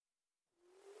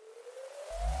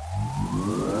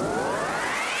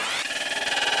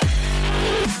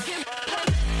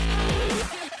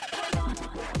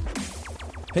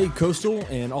Hey, Coastal,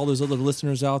 and all those other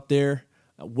listeners out there.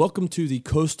 Welcome to the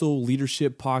Coastal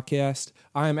Leadership Podcast.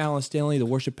 I am Alan Stanley, the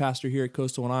worship pastor here at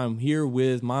Coastal, and I'm here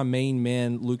with my main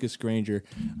man, Lucas Granger.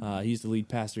 He's the lead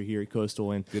pastor here at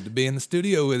Coastal. And good to be in the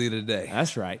studio with you today.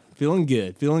 That's right. Feeling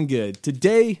good.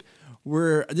 Today,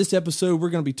 this episode,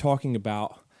 we're going to be talking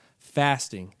about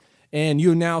fasting. And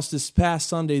you announced this past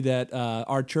Sunday that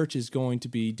our church is going to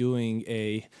be doing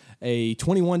a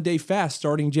 21-day fast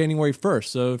starting January 1st.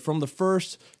 So from the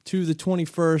 1st to the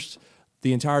 21st,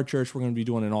 the entire church, we're going to be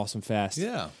doing an awesome fast.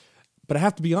 Yeah. But I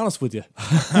have to be honest with you.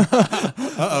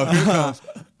 Uh-oh, here it comes.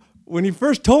 When you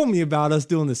first told me about us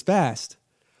doing this fast,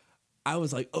 I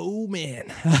was like, oh,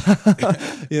 man.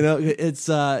 It's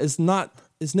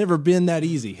never been that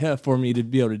easy for me to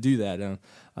be able to do that.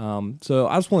 So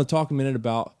I just want to talk a minute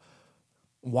about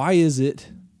why is it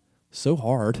so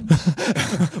hard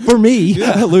for me,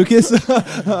 Lucas,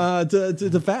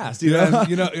 to fast. You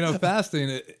know, fasting.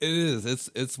 It is.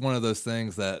 It's one of those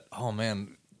things that, oh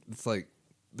man, it's like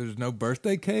there's no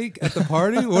birthday cake at the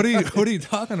party. What are you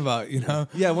talking about? You know?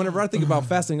 Yeah. Whenever I think about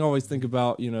fasting, I always think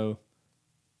about the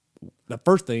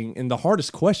first thing and the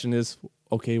hardest question is,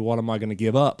 okay, what am I going to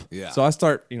give up? Yeah. So I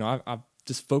start. I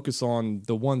just focus on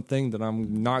the one thing that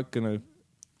I'm not going to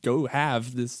go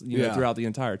have this throughout the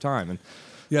entire time. And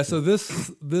yeah, so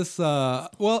this a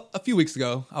few weeks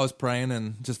ago, I was praying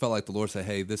and just felt like the Lord said,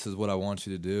 hey, this is what I want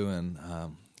you to do, and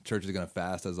church is going to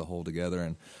fast as a whole together.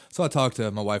 And so I talked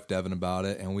to my wife, Devin, about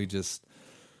it, and we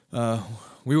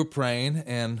were praying,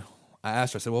 and I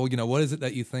asked her, I said, well, what is it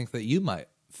that you think that you might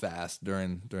fast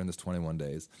during this 21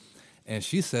 days? And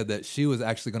she said that she was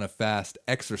actually going to fast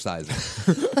exercising.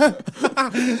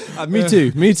 Me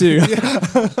too. Yeah.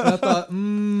 I thought,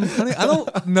 honey, I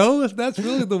don't know if that's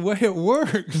really the way it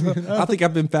works. I think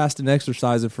I've been fasting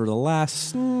exercising for the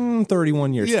last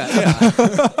 31 years. Yeah.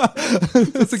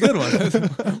 That's a good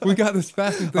one. We got this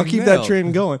fasting thing I'll keep nailed. that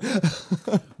trend going.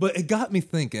 But it got me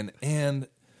thinking, and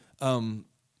the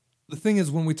thing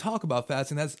is, when we talk about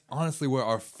fasting, that's honestly where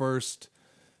our first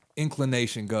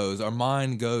inclination goes. Our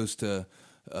mind goes to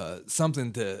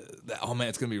something that, oh man,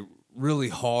 it's going to be really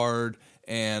hard,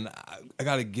 and I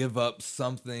got to give up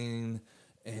something,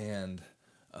 and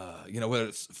whether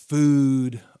it's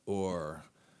food or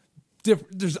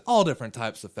there's all different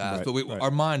types of fast, but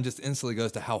our mind just instantly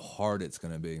goes to how hard it's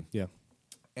going to be. Yeah.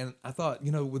 And I thought,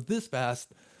 with this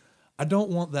fast, I don't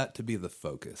want that to be the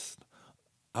focus.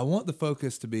 I want the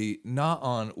focus to be not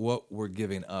on what we're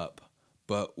giving up,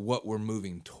 but what we're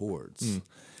moving towards.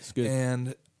 That's good.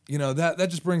 And that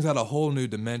just brings out a whole new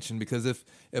dimension, because if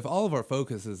all of our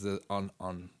focus is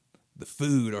on the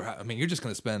food, you're just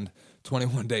going to spend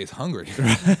 21 days hungry.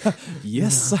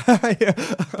 Yes.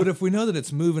 But if we know that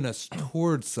it's moving us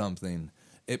towards something,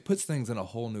 it puts things in a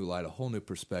whole new light, a whole new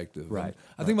perspective. Right.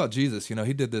 I think about Jesus.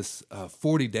 He did this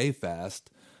 40-day fast.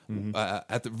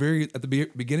 At the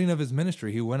beginning of his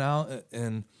ministry. He went out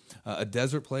in a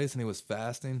desert place and he was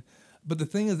fasting. But the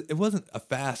thing is, it wasn't a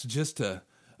fast just to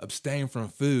abstain from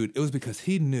food. It was because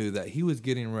he knew that he was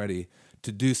getting ready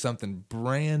to do something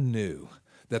brand new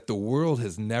that the world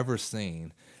has never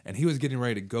seen. And he was getting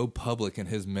ready to go public in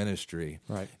his ministry.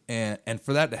 Right. And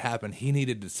for that to happen, he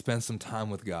needed to spend some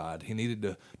time with God. He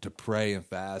needed to pray and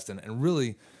fast and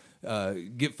really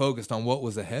get focused on what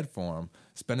was ahead for him,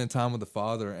 spending time with the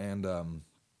Father. And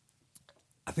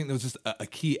I think there was just a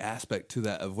key aspect to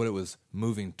that of what it was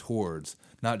moving towards,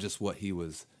 not just what he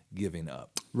was giving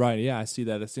up. Right. Yeah, I see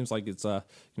that. It seems like it's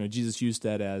Jesus used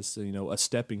that as a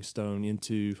stepping stone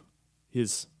into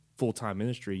his full-time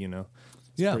ministry. It's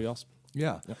pretty awesome.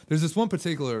 Yeah. There's this one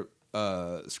particular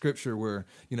scripture where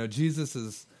Jesus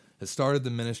has started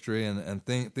the ministry and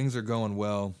things are going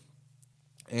well.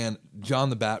 And John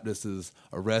the Baptist is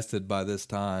arrested by this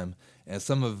time, and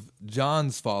some of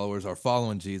John's followers are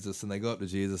following Jesus, and they go up to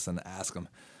Jesus and ask him,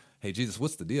 "Hey, Jesus,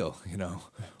 what's the deal?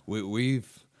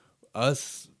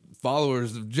 Us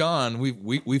followers of John,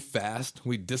 we fast,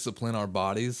 we discipline our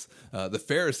bodies. The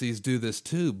Pharisees do this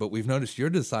too, but we've noticed your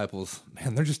disciples,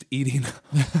 man, they're just eating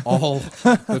all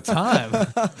the time.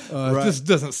 It just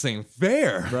doesn't seem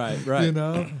fair, right?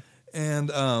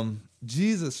 And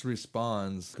Jesus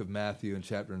responds of Matthew in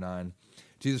chapter 9.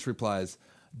 Jesus replies,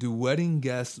 "Do wedding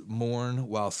guests mourn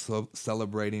while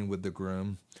celebrating with the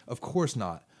groom? Of course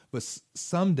not. But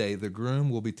someday the groom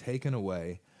will be taken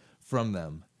away from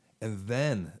them, and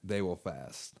then they will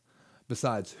fast.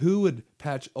 Besides, who would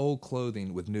patch old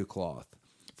clothing with new cloth?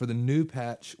 For the new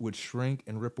patch would shrink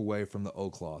and rip away from the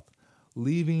old cloth,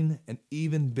 leaving an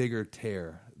even bigger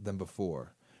tear than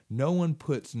before. No one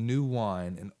puts new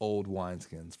wine in old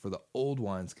wineskins, for the old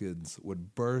wineskins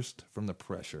would burst from the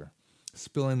pressure,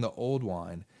 spilling the old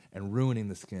wine, and ruining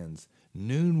the skins.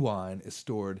 New wine is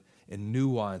stored in new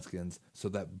wineskins so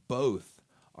that both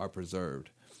are preserved.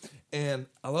 And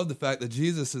I love the fact that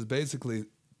Jesus is basically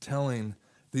telling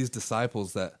these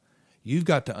disciples that you've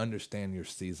got to understand your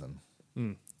season.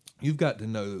 You've got to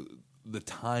know the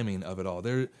timing of it all.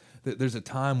 There's a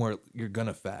time where you're going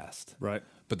to fast. Right.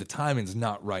 But the timing's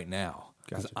not right now.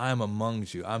 Because Gotcha. I'm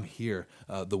amongst you. I'm here.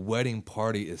 The wedding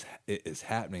party is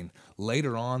happening.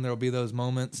 Later on, there will be those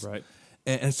moments. Right.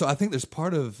 And so I think there's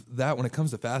part of that when it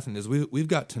comes to fasting is we've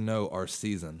got to know our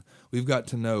season. We've got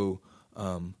to know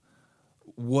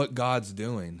what God's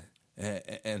doing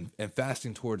and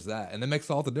fasting towards that. And that makes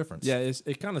all the difference. Yeah,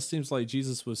 it kind of seems like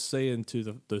Jesus was saying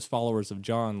to those followers of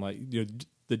John, like, you know,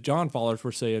 the John followers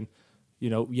were saying, you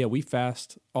know, yeah, we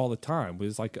fast all the time.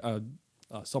 It's like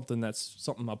something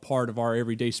a part of our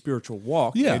everyday spiritual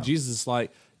walk. Yeah. And Jesus is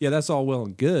like, yeah, that's all well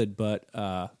and good, but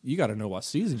you got to know what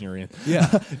season you're in.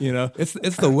 Yeah. You know,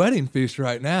 It's the wedding feast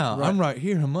right now. Right. I'm right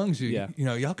here amongst you. Yeah. You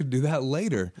know, y'all could do that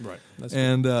later. Right. That's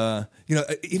And, you know,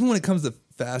 even when it comes to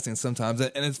fasting sometimes,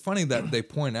 and it's funny that they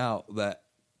point out that,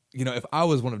 you know, if I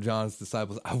was one of John's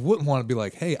disciples, I wouldn't want to be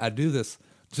like, hey, I do this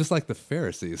just like the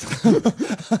Pharisees.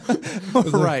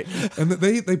 right. And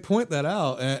they point that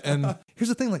out. And here's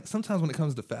the thing, like sometimes when it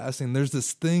comes to fasting, there's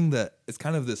this thing that it's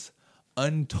kind of this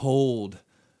untold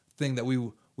thing that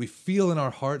we feel in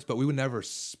our hearts, but we would never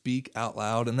speak out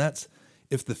loud. And that's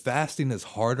if the fasting is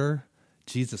harder,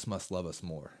 Jesus must love us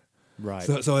more. Right.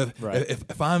 So Right.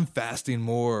 if I'm fasting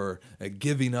more, or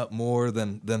giving up more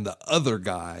than the other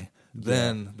guy,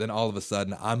 then all of a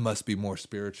sudden I must be more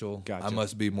spiritual. Gotcha. I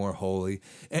must be more holy.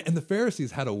 And the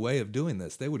Pharisees had a way of doing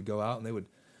this. They would go out and they would.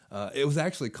 It was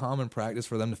actually common practice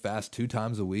for them to fast 2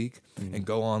 times a week and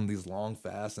go on these long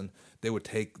fasts. And they would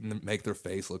make their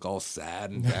face look all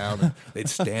sad and down. And they'd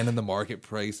stand in the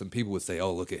marketplace and people would say,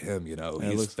 "Oh, look at him! You know,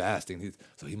 he's fasting.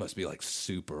 So he must be like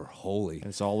super holy." And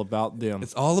it's all about them.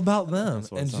 It's all about them.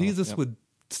 That's what And it's all- Jesus yep. would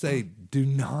say, do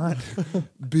not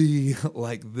be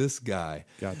like this guy.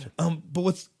 Gotcha. But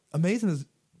what's amazing is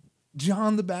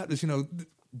John the Baptist, you know,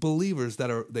 believers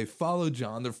they follow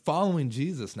John, they're following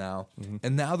Jesus now,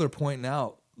 and now they're pointing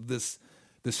out this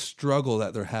struggle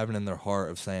that they're having in their heart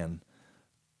of saying,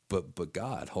 but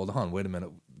God, hold on, wait a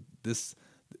minute.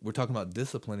 We're talking about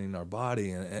disciplining our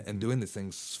body and doing these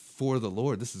things for the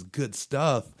Lord. This is good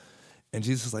stuff. And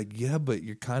Jesus is like, yeah, but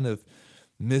you're kind of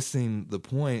missing the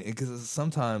point, because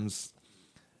sometimes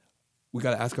we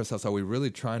got to ask ourselves, are we really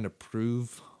trying to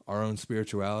prove our own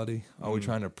spirituality? Are we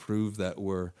trying to prove that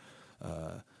we're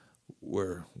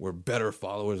better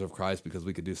followers of Christ because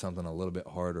we could do something a little bit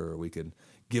harder, or we could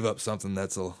give up something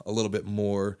that's a little bit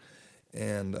more?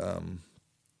 And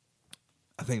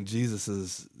I think Jesus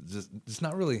is just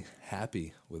not really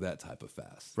happy with that type of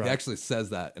fast. Right. He actually says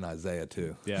that in Isaiah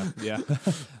too. Yeah, yeah.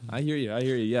 I hear you.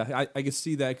 Yeah, I can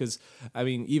see that because, I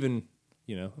mean, even,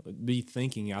 you know,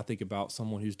 I think about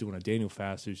someone who's doing a Daniel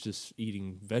fast who's just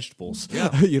eating vegetables,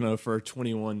 you know, for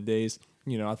 21 days.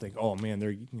 You know, I think, oh, man,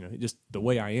 they're, you know, just the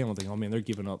way I am, I think, oh, man, they're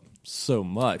giving up so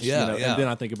much. Yeah, you know? yeah. And then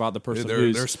I think about the person They're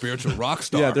who's... they're spiritual rock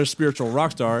star. Yeah, they're spiritual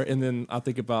rock star. And then I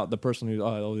think about the person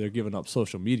who, they're giving up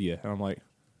social media. And I'm like,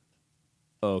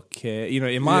 okay, you know,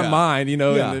 in my mind, you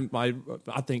know, Yeah. and then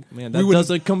I think, man, that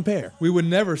doesn't compare. We would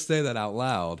never say that out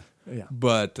loud. Yeah.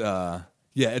 But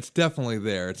yeah, it's definitely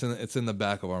there. It's in the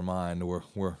back of our mind.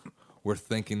 We're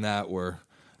thinking that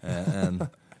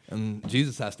and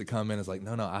Jesus has to come in. It's like,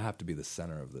 no, I have to be the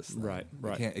center of this thing. Right.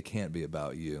 It can't be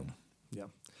about you. Yeah.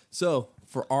 So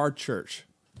for our church,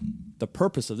 the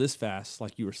purpose of this fast,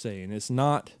 like you were saying, is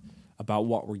not about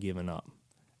what we're giving up.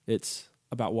 It's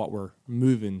about what we're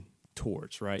moving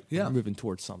towards, right? Yeah. We're moving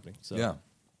towards something. So Yeah.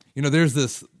 You know, there's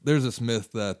this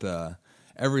myth that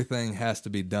everything has to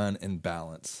be done in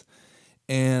balance.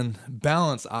 And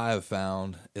balance, I have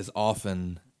found, is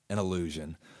often an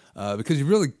illusion. Because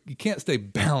you can't stay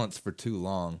balanced for too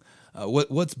long.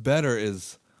 What's better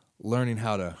is learning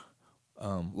how to,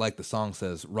 like the song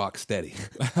says, rock steady.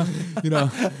 You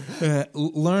know,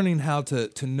 learning how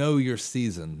to know your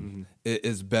season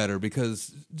is better,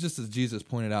 because just as Jesus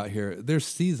pointed out here, there's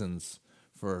seasons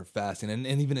for fasting and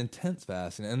even intense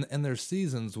fasting, and there's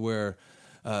seasons where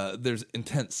there's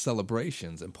intense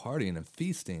celebrations and partying and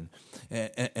feasting,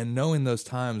 and knowing those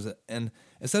times, and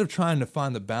instead of trying to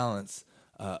find the balance.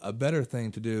 A better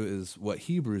thing to do is what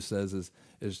Hebrews says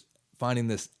is finding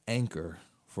this anchor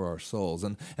for our souls.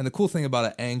 And the cool thing about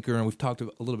an anchor, and we've talked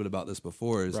a little bit about this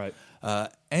before, is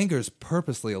anchor is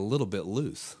purposely a little bit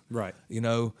loose. Right. You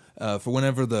know, for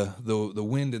whenever the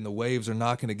wind and the waves are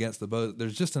knocking against the boat,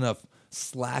 there's just enough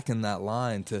slack in that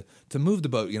line to move the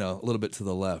boat, you know, a little bit to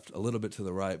the left, a little bit to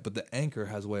the right. But the anchor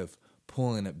has a way of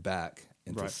pulling it back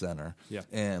into Right. center. Yeah.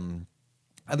 And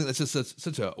I think that's just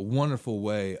such a wonderful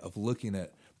way of looking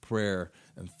at prayer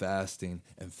and fasting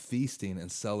and feasting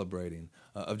and celebrating,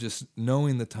 of just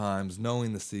knowing the times,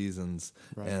 knowing the seasons,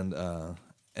 Right.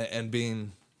 and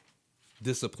being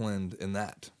disciplined in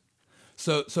that.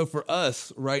 So for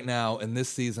us right now in this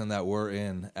season that we're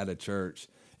in at a church,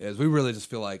 is we really just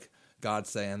feel like God's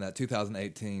saying that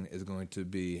 2018 is going to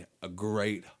be a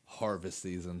great harvest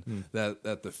season, that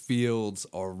the fields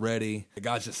are ready.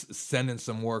 God's just sending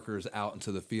some workers out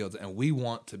into the fields, and we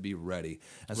want to be ready.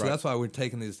 And so Right. that's why we're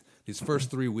taking these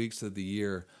first 3 weeks of the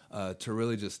year to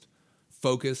really just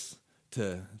focus,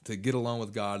 to get along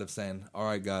with God, of saying, all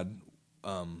right, God,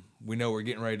 we know we're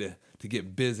getting ready to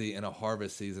get busy in a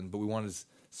harvest season, but we want to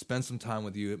spend some time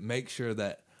with you, make sure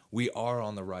that we are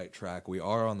on the right track, we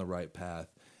are on the right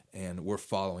path, and we're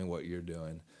following what you're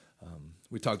doing.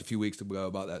 We talked a few weeks ago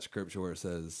about that scripture where it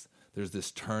says there's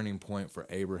this turning point for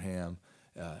Abraham.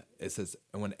 It says,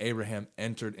 and when Abraham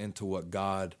entered into what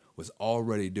God was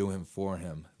already doing for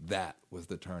him, that was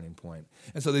the turning point.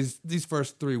 And so these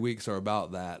first 3 weeks are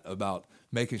about that, about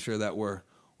making sure that we're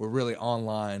really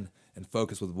online and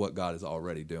focused with what God is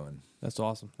already doing. That's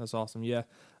awesome. That's awesome. Yeah.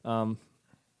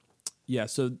 Yeah.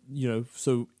 So,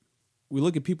 so we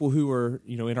look at people who are,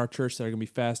 in our church that are going to be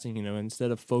fasting,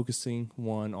 instead of focusing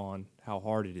on how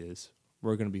hard it is,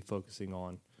 we're going to be focusing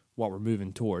on what we're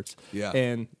moving towards. Yeah.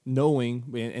 And knowing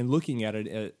and looking at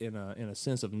it in a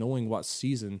sense of knowing what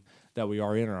season that we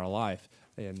are in our life,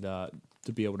 and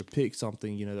to be able to pick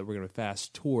something, that we're going to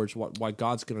fast towards, what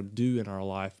God's going to do in our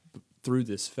life through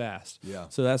this fast. Yeah.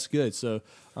 So that's good. So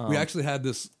We actually had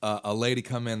this a lady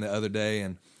come in the other day,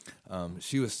 and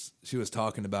she was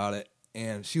talking about it,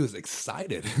 and she was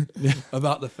excited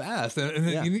about the fast. And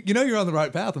Yeah. you're on the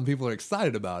right path when people are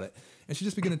excited about it. And she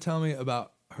just began to tell me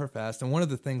about her fast. And one of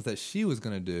the things that she was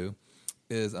going to do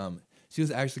is she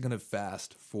was actually going to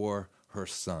fast for her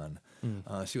son.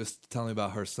 She was telling me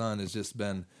about her son has just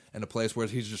been in a place where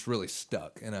he's just really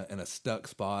stuck in a stuck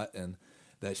spot, and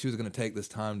that she was going to take this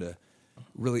time to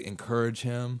really encourage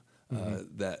him.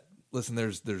 That listen,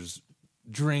 there's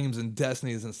dreams and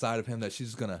destinies inside of him that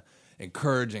she's going to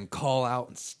encourage and call out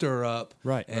and stir up,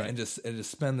 Right, and, right. and just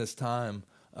spend this time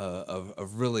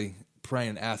of really praying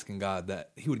and asking God that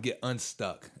he would get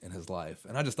unstuck in his life.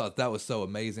 And I just thought that was so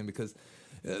amazing, because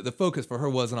the focus for her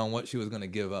wasn't on what she was going to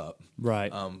give up,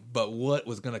 Right. but what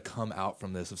was going to come out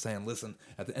from this, of saying, listen,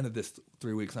 at the end of this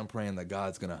 3 weeks, I'm praying that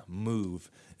God's going to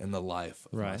move in the life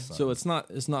of my Right. son. So it's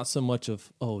not so much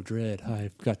of, oh, dread,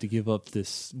 I've got to give up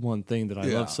this one thing that I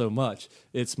Yeah. love so much.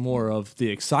 It's more of the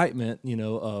excitement,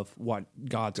 of what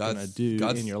God's going to do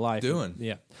God's in your life. doing.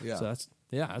 Yeah. Yeah. So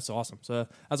that's awesome. So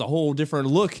that's a whole different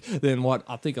look than what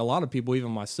I think a lot of people,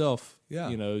 even myself,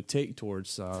 Yeah. take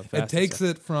towards fasting. It takes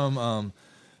it from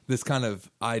this kind of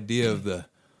idea of the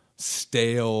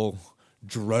stale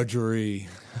drudgery,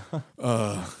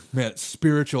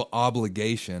 spiritual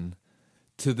obligation,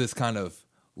 to this kind of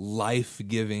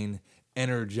life-giving,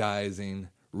 energizing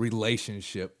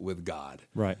relationship with God.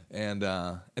 Right. And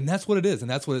that's what it is, and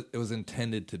that's what it was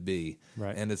intended to be.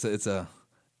 Right. And it's a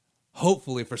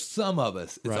hopefully for some of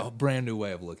us, it's Right. a brand new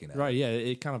way of looking at it. Right, yeah,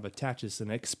 it kind of attaches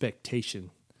an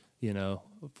expectation,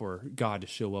 for God to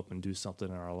show up and do something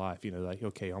in our life. Like,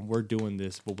 okay, we're doing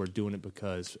this, but we're doing it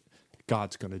because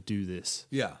God's going to do this.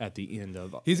 Yeah. At the end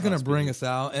of He's going us to bring being- us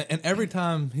out, and every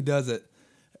time he does it,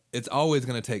 it's always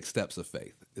going to take steps of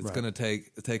faith. It's Right. going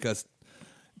to take us,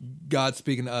 God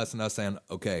speaking to us, and us saying,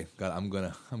 "Okay, God, I'm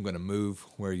gonna move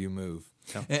where you move."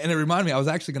 Yeah. And it reminded me, I was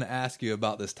actually going to ask you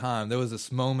about this time. There was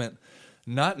this moment,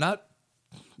 not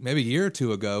maybe a year or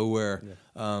two ago, where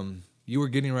you were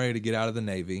getting ready to get out of the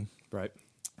Navy, Right.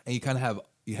 and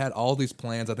you had all these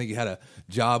plans. I think you had a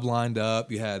job lined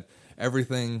up. You had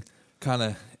everything kind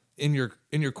of in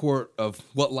your court of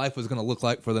what life was going to look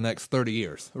like for the next 30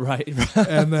 years. Right.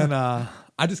 And then I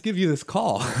just give you this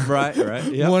call right.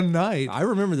 Yep. one night. I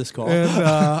remember this call. And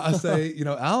I say,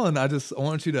 Alan, I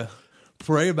want you to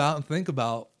pray about and think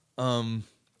about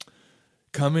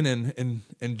coming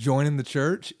and joining the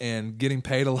church and getting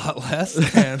paid a lot less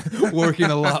and working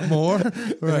a lot more,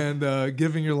 and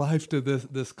giving your life to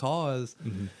this cause.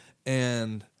 Mm-hmm.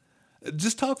 And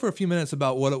just talk for a few minutes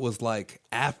about what it was like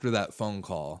after that phone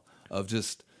call, of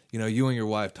just you and your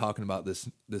wife talking about this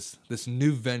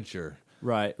new venture.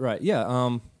 Right.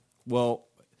 Yeah. Well,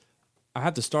 I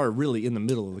have to start really in the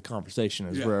middle of the conversation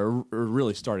is where it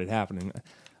really started happening.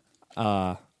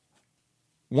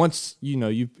 Once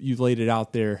you've laid it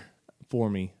out there for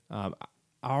me,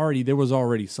 there was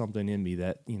already something in me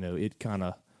that it kind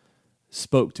of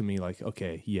spoke to me like,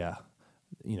 okay, yeah,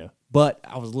 but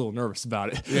I was a little nervous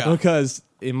about it because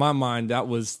in my mind, that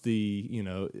was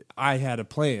I had a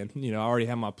plan. I already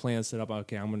had my plan set up.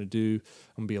 Okay, I'm going to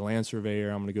be a land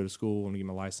surveyor. I'm going to go to school. I'm going to get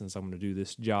my license. I'm going to do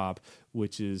this job,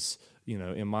 which is,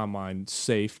 in my mind,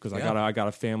 safe because I got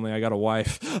a family. I got a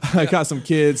wife. I got some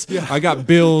kids. I got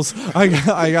bills. I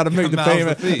got to make the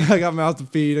payment. I got mouths to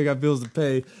feed. I got bills to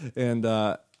pay. And,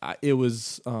 it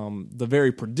was the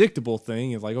very predictable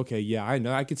thing is like, okay, yeah, I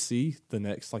know I could see the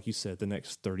next, like you said, the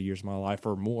next 30 years of my life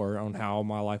or more on how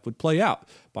my life would play out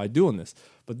by doing this.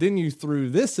 But then you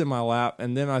threw this in my lap,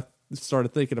 and then I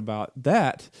started thinking about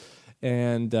that,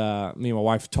 and me and my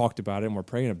wife talked about it, and we're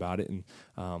praying about it, and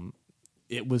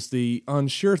it was the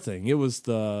unsure thing. It was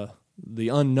the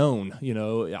unknown.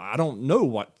 I don't know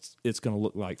what it's going to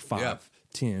look like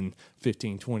 10,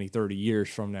 15, 20, 30 years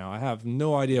from now. I have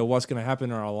no idea what's going to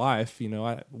happen in our life,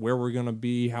 where we're going to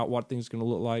be, what things are going to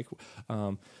look like.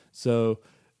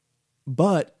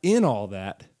 But in all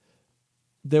that,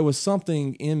 there was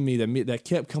something in me that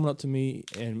kept coming up to me,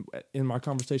 and in my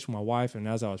conversation with my wife, and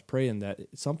as I was praying, that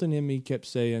something in me kept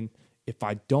saying, if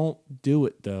I don't do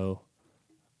it though,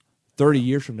 30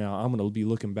 years from now, I'm going to be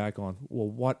looking back on, well,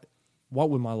 what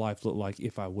would my life look like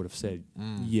if I would have said,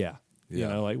 yeah.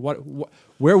 Like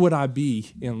where would I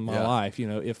be in my life,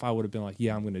 if I would have been like,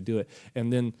 yeah, I'm going to do it.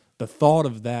 And then the thought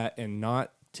of that and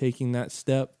not taking that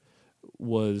step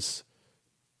was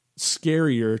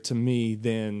scarier to me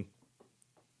than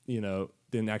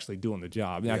actually doing the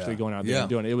job, actually going out there and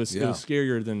doing it. It was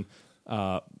scarier than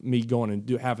me going and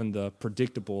having the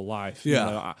predictable life.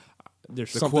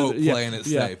 There's the something, quote playing it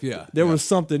safe. There was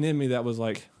something in me that was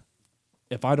like,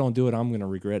 if I don't do it, I'm going to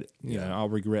regret it. I'll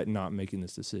regret not making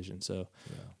this decision. So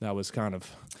that was kind of,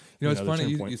 it's funny.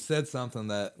 You said something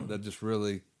that just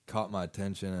really caught my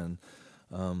attention.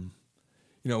 And,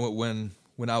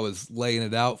 when I was laying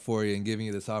it out for you and giving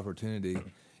you this opportunity,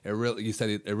 you said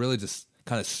it really just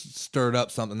kind of stirred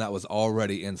up something that was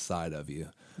already inside of you.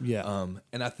 Yeah.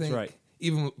 And I think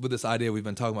even with this idea, we've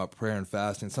been talking about prayer and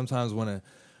fasting. Sometimes when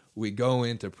we go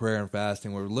into prayer and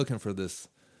fasting, we're looking for this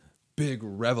big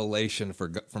revelation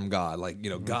from God, like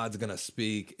God's gonna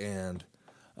speak, and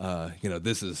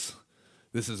this is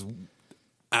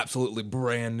absolutely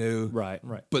brand new, right.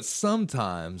 But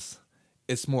sometimes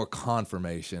it's more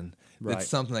confirmation. It's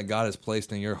something that God has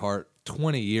placed in your heart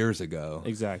 20 years ago,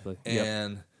 exactly,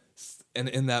 and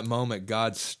in that moment,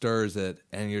 God stirs it,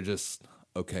 and you're just,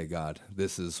 okay, God,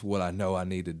 this is what I know I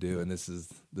need to do, and this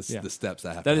is the steps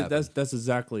I have to happen. That's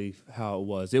exactly how it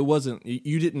was. It wasn't,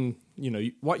 you didn't,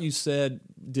 what you said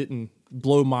didn't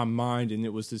blow my mind, and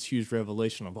it was this huge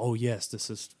revelation of, oh yes, this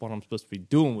is what I'm supposed to be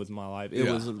doing with my life. It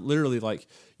was literally like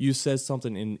you said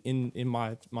something in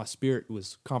my spirit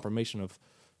was confirmation of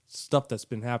stuff that's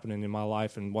been happening in my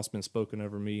life and what's been spoken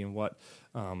over me, and what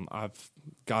what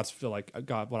I feel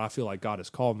like God has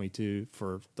called me to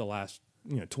for the last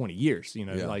 20 years,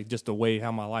 like just the way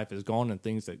how my life has gone and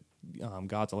things that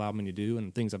God's allowed me to do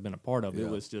and things I've been a part of. It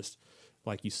was just,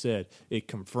 like you said, it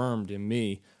confirmed in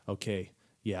me, okay,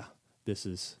 this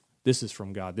is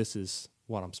from God. This is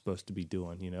what I'm supposed to be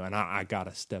doing, and I got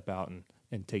to step out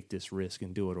and take this risk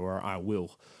and do it, or I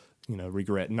will,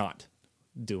 regret not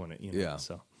doing it,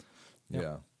 So,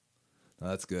 No,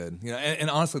 that's good. And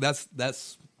honestly,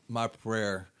 that's my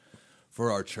prayer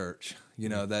for our church,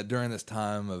 that during this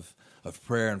time of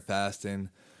prayer and fasting,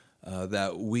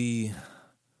 that we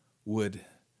would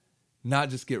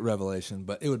not just get revelation,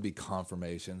 but it would be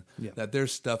confirmation that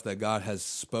there's stuff that God has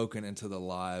spoken into the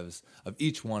lives of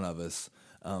each one of us,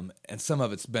 and some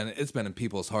of it's been in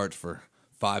people's hearts for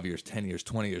 5 years, 10 years,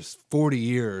 20 years, 40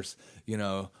 years,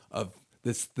 of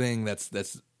this thing that's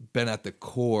been at the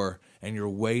core, and you're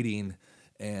waiting,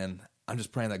 and I'm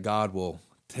just praying that God will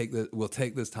take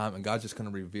this time, and God's just going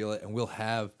to reveal it, and we'll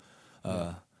have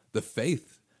the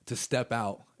faith to step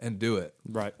out and do it.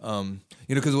 Right.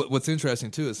 Because what's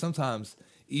interesting too is sometimes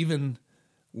even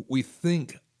we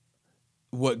think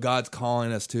what God's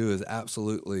calling us to is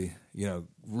absolutely,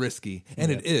 risky,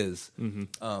 and it is.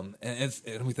 Mm-hmm.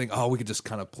 And we think, we could just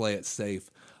kind of play it safe.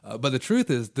 But the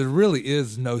truth is, there really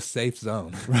is no safe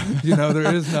zone.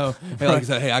 There is no. Hey, like I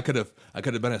said, I could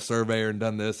have been a surveyor and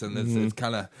done this, and it's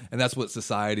kind of, and that's what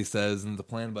society says and the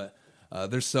plan. But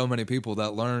there's so many people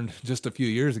that learned just a few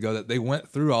years ago that they went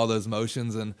through all those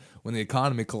motions, and when the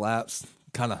economy collapsed,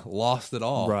 kind of lost it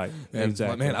all. Right. And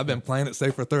exactly. Man, I've been playing it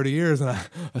safe for 30 years, and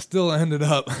I still ended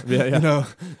up,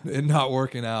 it not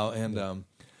working out. And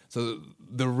so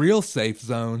the real safe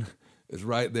zone is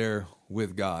right there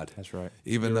with God. That's right.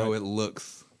 Even though it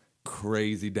looks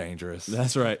crazy dangerous.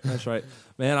 That's right. That's right,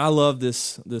 man. I love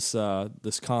this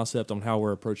concept on how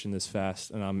we're approaching this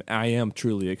fast, and I am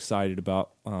truly excited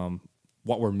about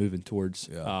what we're moving towards.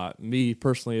 Yeah. Me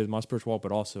personally, as my spiritual walk,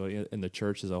 but also in the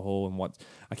church as a whole, and what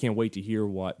I can't wait to hear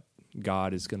what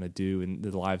God is going to do in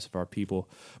the lives of our people.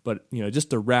 But just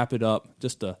to wrap it up,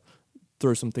 just to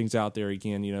throw some things out there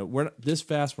again. This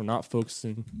fast. We're not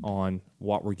focusing on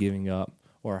what we're giving up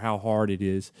or how hard it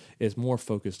is. It's more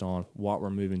focused on what we're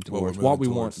moving towards, what we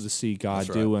want to see God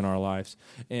do in our lives.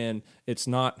 And it's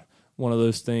not one of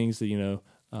those things that,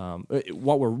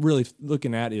 what we're really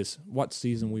looking at is what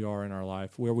season we are in our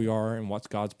life, where we are, and what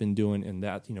God's been doing, and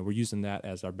that, we're using that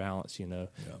as our balance,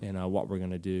 and what we're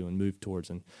going to do and move towards.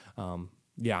 And,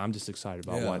 I'm just excited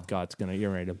about what God's going to get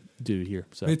ready to do here.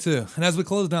 So. Me too. And as we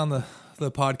close down the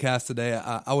podcast today,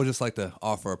 I would just like to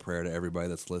offer a prayer to everybody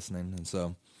that's listening. And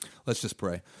so let's just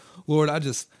pray. Lord, I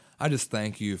just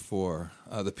thank you for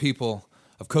the people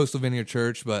of Coastal Vineyard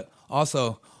Church, but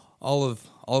also all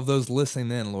of those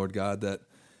listening in, Lord God, that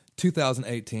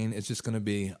 2018 is just going to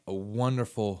be a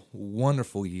wonderful,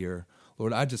 wonderful year.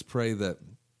 Lord, I just pray that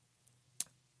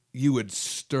you would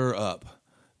stir up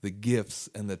the gifts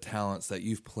and the talents that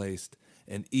you've placed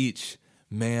in each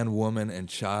man, woman, and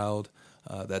child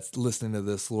that's listening to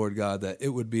this, Lord God, that it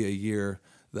would be a year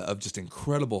of just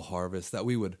incredible harvest, that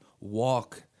we would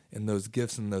walk in those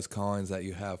gifts and those callings that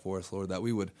you have for us, Lord, that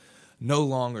we would no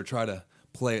longer try to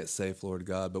play it safe, Lord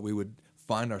God, but we would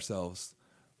find ourselves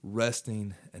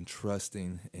resting and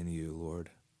trusting in you,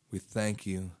 Lord. We thank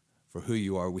you for who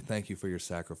you are. We thank you for your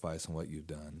sacrifice and what you've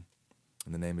done.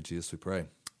 In the name of Jesus, we pray.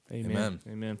 Amen.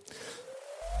 Amen.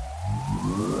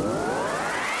 Amen.